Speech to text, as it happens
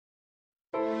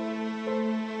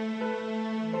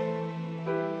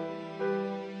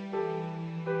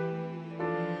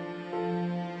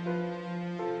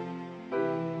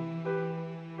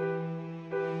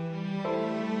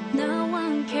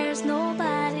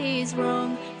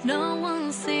No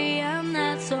one see I'm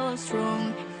not so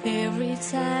strong. Every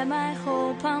time I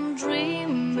hope I'm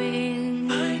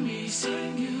dreaming. I'm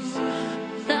missing you.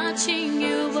 Touching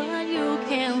you but you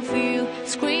can't feel.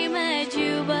 Scream at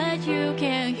you but you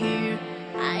can't hear.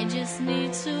 I just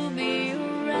need to be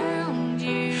around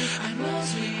you. I'm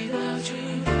lost without you.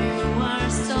 You are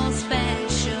so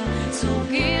special, so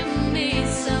give me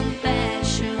some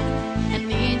passion. I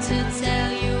need to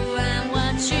tell you I'm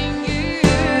watching you.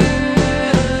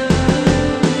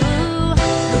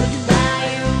 Goodbye,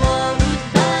 you all,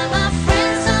 goodbye, my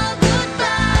friends, oh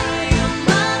goodbye. You're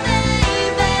my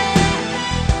baby,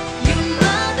 you're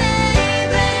my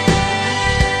baby.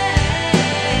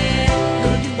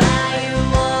 Goodbye, you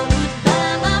all,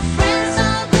 goodbye, my friends,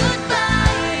 oh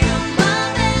goodbye. You're my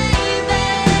baby,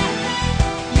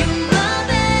 you're my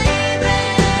baby.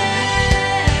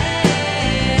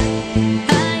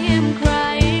 I am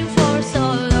crying for so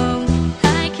long.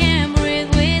 I can't breathe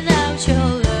without your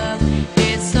love.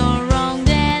 It's so wrong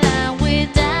that I'm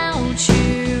without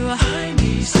you. I'm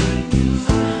missing you.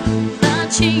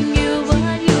 Touching you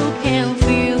but you can't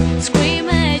feel. Scream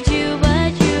at you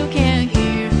but you can't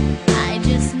hear. I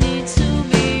just need to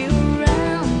be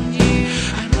around you.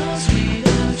 I'm lost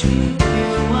without you.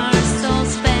 You are so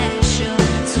special,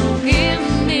 so give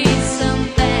me some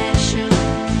passion.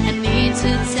 I need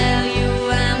to tell you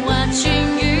I'm watching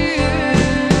you.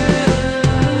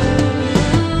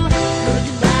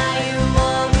 Goodbye, you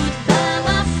all, goodbye,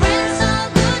 my friends, oh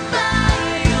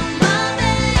goodbye. You're my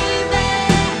baby,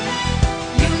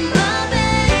 you're my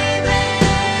baby.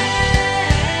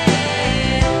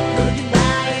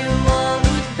 Goodbye, you all,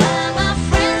 goodbye, my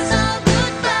friends, oh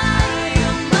goodbye.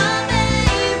 You're my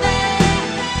baby,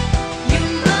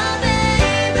 you're my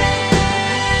baby.